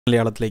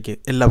മലയാളത്തിലേക്ക്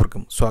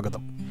എല്ലാവർക്കും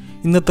സ്വാഗതം.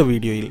 ഇന്നത്തെ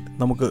വീഡിയോയിൽ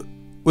നമുക്ക്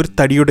ഒരു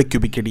തടിയുടെ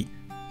ക്യൂബിക് അടി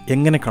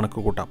എങ്ങനെ കണക്ക്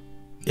കൂട്ടാം,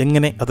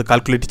 എങ്ങനെ അത്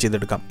കാൽക്കുലേറ്റ്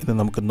ചെയ്തെടുക്കാം എന്ന്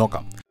നമുക്ക്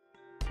നോക്കാം.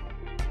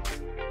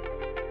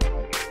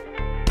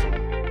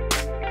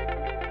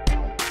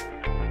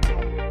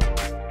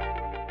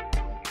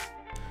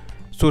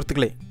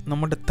 സുഹൃത്തുക്കളെ,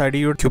 നമ്മുടെ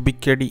തടിയുടെ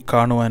ക്യൂബിക് അടി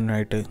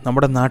കാണുവാനായിട്ട്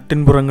നമ്മുടെ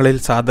നാട്ടിൻപുറങ്ങളിൽ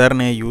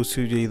സാധാരണയായി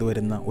യൂസ് ചെയ്തു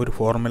വരുന്ന ഒരു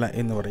ഫോർമുല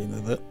എന്ന്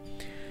പറയുന്നത്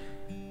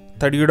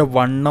തടിയുടെ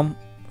വണ്ണം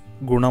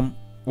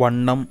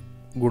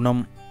ഗുണം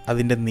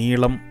അതിൻ്റെ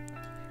നീളം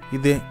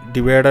ഇത്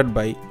ഡിവൈഡഡ്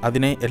ബൈ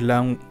അതിനെ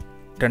എല്ലാം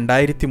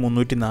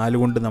 2304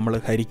 കൊണ്ട് നമ്മൾ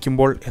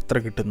ഹരിക്കുമ്പോൾ എത്ര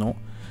കിട്ടുന്നോ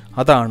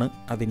അതാണ്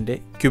അതിൻ്റെ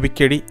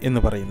ക്യൂബിക് അടി എന്ന്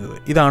പറയുന്നത്.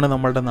 ഇതാണ്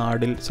നമ്മളുടെ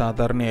നാട്ടിൽ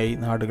സാധാരണയായി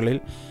നാടുകളിൽ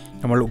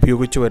നമ്മൾ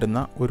ഉപയോഗിച്ചു വരുന്ന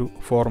ഒരു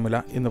ഫോർമുല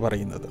എന്ന്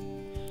പറയുന്നത്.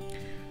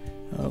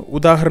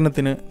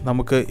 ഉദാഹരണത്തിന്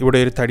നമുക്ക് ഇവിടെ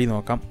ഒരു തടി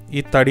നോക്കാം.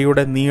 ഈ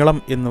തടിയുടെ നീളം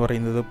എന്ന്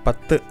പറയുന്നത്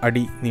 10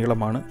 അടി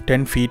നീളമാണ്,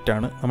 10 ഫീറ്റ്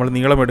ആണ്. നമ്മൾ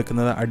നീളം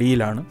എടുക്കുന്നത്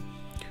അടിയിലാണ്.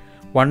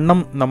 വണ്ണം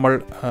നമ്മൾ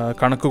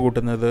കണക്ക്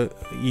കൂട്ടുന്നത്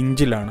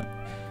ഇഞ്ചിലാണ്.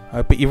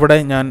 അപ്പോൾ ഇവിടെ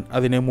ഞാൻ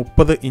അതിന്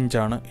 30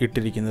 ഇഞ്ചാണ്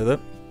ഇട്ടിരിക്കുന്നത്.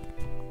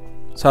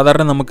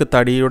 സാധാരണ നമുക്ക്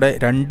തടിയുടെ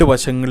രണ്ട്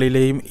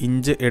വശങ്ങളിലെയും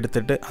ഇഞ്ച്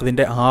എടുത്തിട്ട്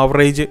അതിൻ്റെ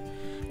ആവറേജ്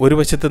ഒരു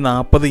വശത്ത്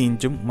 40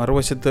 ഇഞ്ചും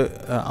മറുവശത്ത്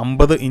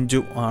 50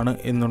 ഇഞ്ചും ആണ്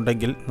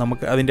എന്നുണ്ടെങ്കിൽ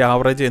നമുക്ക് അതിൻ്റെ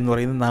ആവറേജ് എന്ന്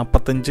പറയുന്നത്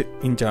 45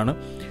 ഇഞ്ചാണ്.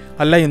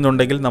 അല്ല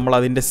എന്നുണ്ടെങ്കിൽ നമ്മൾ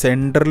അതിൻ്റെ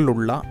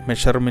സെൻറ്ററിലുള്ള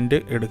മെഷർമെൻറ്റ്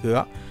എടുക്കുക.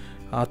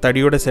 ആ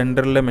തടിയുടെ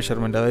സെൻറ്ററിലെ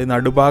മെഷർമെൻറ്റ്, അതായത്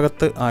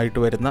നടുഭാഗത്ത് ആയിട്ട്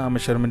വരുന്ന ആ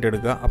മെഷർമെൻറ്റ്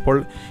എടുക്കുക. അപ്പോൾ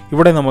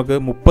ഇവിടെ നമുക്ക്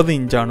 30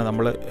 ഇഞ്ചാണ്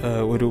നമ്മൾ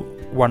ഒരു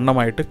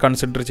വണ്ണമായിട്ട്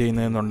കൺസിഡർ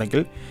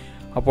ചെയ്യുന്നതെന്നുണ്ടെങ്കിൽ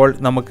അപ്പോൾ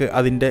നമുക്ക്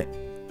അതിൻ്റെ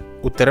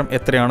ഉത്തരം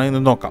എത്രയാണ്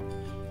എന്ന് നോക്കാം.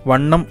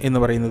 വണ്ണം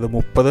എന്ന് പറയുന്നത്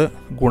 30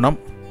 ഗുണം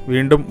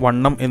വീണ്ടും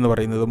വണ്ണം എന്ന്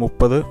പറയുന്നത്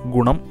 30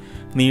 ഗുണം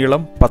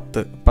നീളം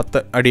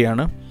 10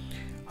 അടിയാണ്.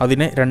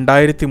 അതിനെ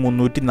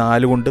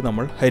 2304 കൊണ്ട്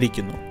നമ്മൾ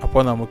ഹരിക്കുന്നു.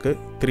 അപ്പോൾ നമുക്ക്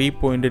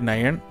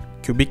 3.9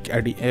 ക്യൂബിക്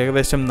അടി,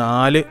 ഏകദേശം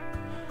 4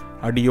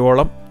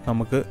 അടിയോളം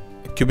നമുക്ക്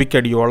ക്യൂബിക്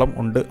അടിയോളം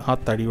ഉണ്ട് ആ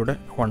തടിയുടെ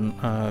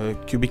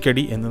ക്യൂബിക്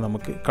അടി എന്ന്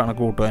നമുക്ക്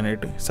കണക്ക്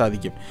കൂട്ടുവാനായിട്ട്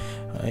സാധിക്കും.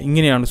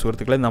 ഇങ്ങനെയാണ്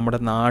സുഹൃത്തുക്കളെ നമ്മുടെ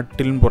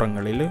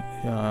നാട്ടിൻപുറങ്ങളിൽ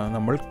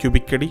നമ്മൾ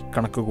ക്യൂബിക് അടി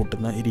കണക്ക്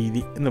കൂട്ടുന്ന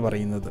രീതി എന്ന്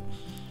പറയുന്നത്.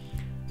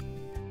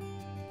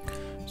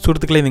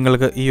 സുഹൃത്തുക്കളെ,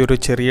 നിങ്ങൾക്ക് ഈ ഒരു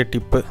ചെറിയ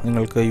ടിപ്പ്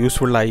നിങ്ങൾക്ക്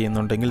യൂസ്ഫുള്ളായി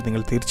എന്നുണ്ടെങ്കിൽ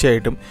നിങ്ങൾ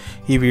തീർച്ചയായിട്ടും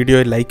ഈ വീഡിയോ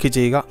ലൈക്ക്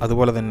ചെയ്യുക.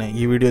 അതുപോലെ തന്നെ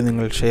ഈ വീഡിയോ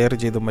നിങ്ങൾ ഷെയർ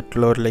ചെയ്ത്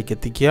മറ്റുള്ളവരിലേക്ക്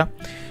എത്തിക്കുക.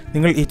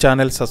 നിങ്ങൾ ഈ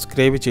ചാനൽ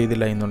സബ്സ്ക്രൈബ്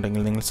ചെയ്തില്ല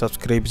എന്നുണ്ടെങ്കിൽ നിങ്ങൾ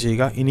സബ്സ്ക്രൈബ്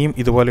ചെയ്യുക. ഇനിയും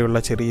ഇതുപോലെയുള്ള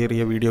ചെറിയ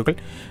ചെറിയ വീഡിയോകൾ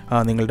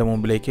നിങ്ങളുടെ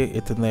മുമ്പിലേക്ക്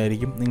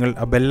എത്തുന്നതായിരിക്കും. നിങ്ങൾ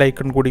ആ ബെൽ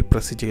ഐക്കൺ കൂടി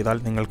പ്രസ് ചെയ്താൽ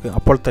നിങ്ങൾക്ക്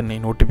അപ്പോൾ തന്നെ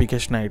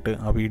നോട്ടിഫിക്കേഷനായിട്ട്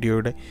ആ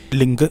വീഡിയോയുടെ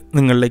ലിങ്ക്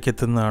നിങ്ങളിലേക്ക്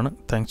എത്തുന്നതാണ്.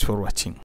 Thanks for watching.